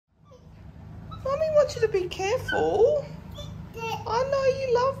want you to be careful. I know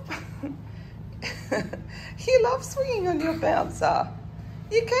you love... you love swinging on your bouncer.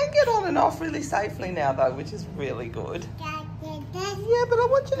 You can get on and off really safely now, though, which is really good. Yeah, but I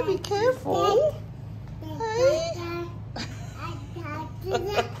want you to be careful. Hey?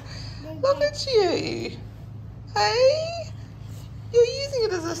 Look at you. Hey? You're using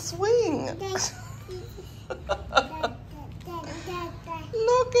it as a swing. Look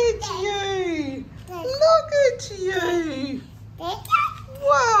at you. Look at you.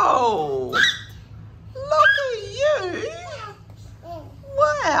 Wow. Look at you.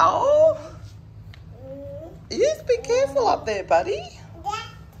 Wow. Yes, be careful up there, buddy.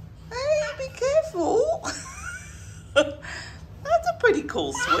 Hey, be careful. That's a pretty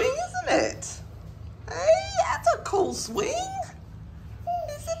cool swing, isn't it? Hey, that's a cool swing,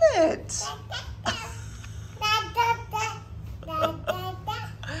 isn't it?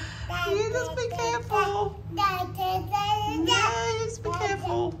 Yeah, just be careful. Yeah, just be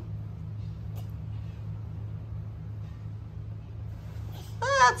careful.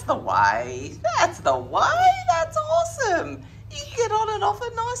 That's the way. That's the way. That's awesome. You can get on and off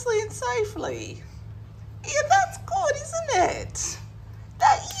it nicely and safely. Yeah, that's good, isn't it?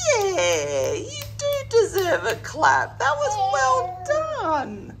 Yeah, you do deserve a clap. That was well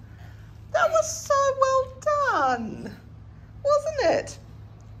done. That was so well done, wasn't it?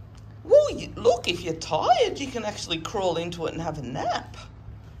 Well, look, if you're tired, you can actually crawl into it and have a nap.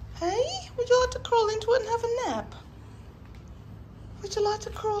 Hey, would you like to crawl into it and have a nap? Would you like to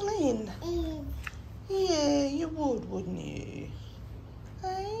crawl in? Yeah, you would, wouldn't you?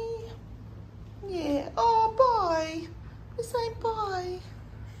 Hey? Yeah. Oh, bye. We're saying bye.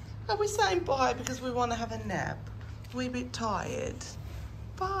 Are we saying bye because we want to have a nap? We're a bit tired.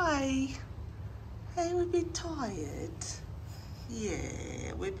 Bye. Hey, we're a bit tired.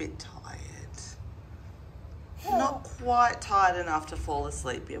 Yeah, we're a bit tired. Not quite tired enough to fall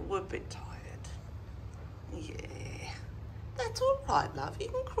asleep yet. We're a bit tired. Yeah. That's all right, love. You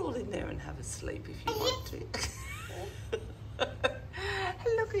can crawl in there and have a sleep if you want to.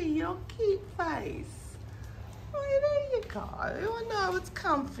 Look at your cute face. Oh, there you go. I know it's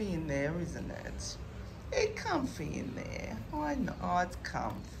comfy in there, isn't it? It's comfy in there. I know it's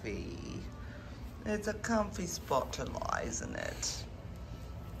comfy. It's a comfy spot to lie, isn't it?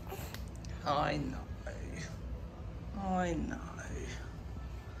 I know. I know.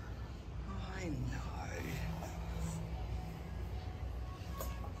 I know.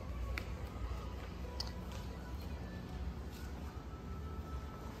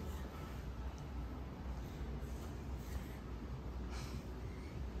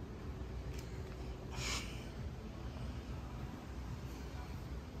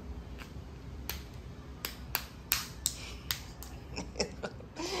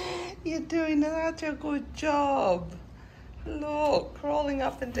 You're doing such a good job. Look, crawling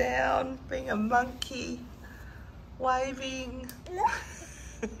up and down, being a monkey, waving.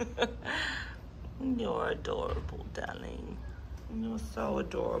 You're adorable, darling. You're so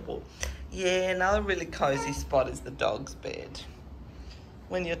adorable. Yeah, another really cozy spot is the dog's bed.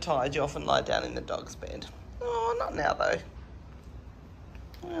 When you're tired, you often lie down in the dog's bed. Oh, not now though.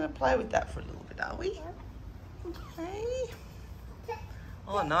 We're going to play with that for a little bit, are we? Okay.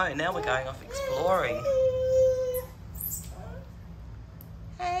 Oh no, now we're going off exploring.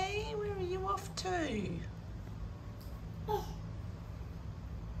 Hey, where are you off to?